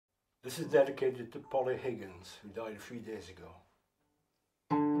This is dedicated to Polly Higgins, who died a few days ago.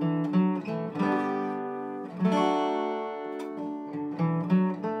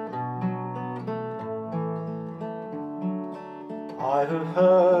 I have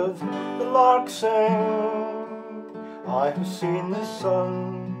heard the lark sing, I have seen the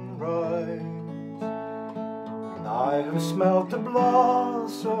sun rise, and I have smelt the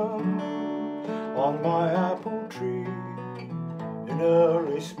blossom on my apple tree in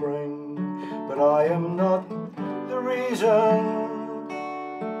early spring, but I am not the reason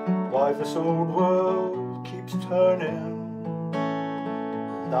why this old world keeps turning,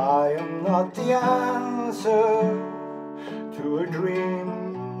 and I am not the answer to a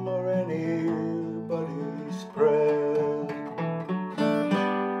dream or anybody's prayer.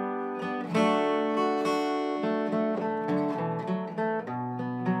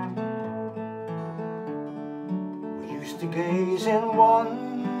 We used to gaze in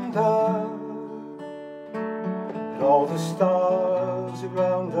wonder at all the stars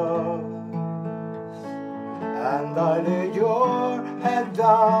around us, and I laid your head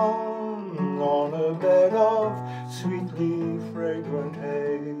down on a bed of sweetly fragrant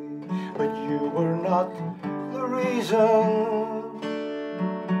hay, but you were not the reason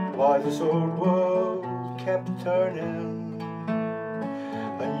why this old world kept turning,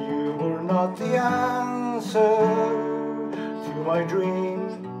 and you were not the answer to my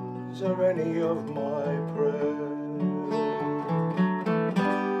dreams or any of my prayers.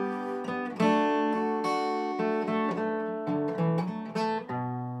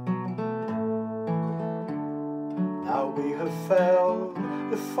 Now we have felled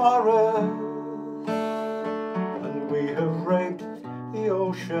the forest, and we have raped the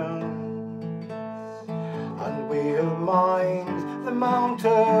ocean, and we have mined the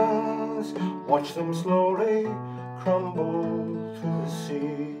mountains, watched them slowly crumble to the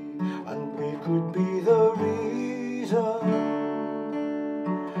sea, and we could be the reason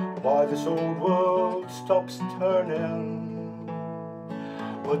why this old world stops turning,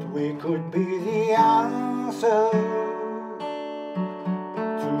 but we could be the answer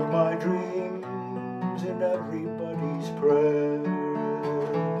to my dreams and everybody's prayers.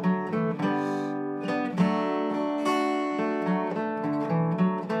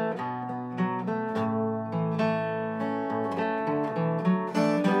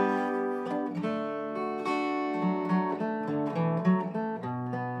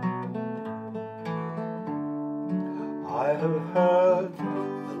 I have heard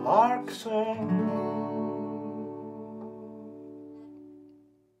the lark sing,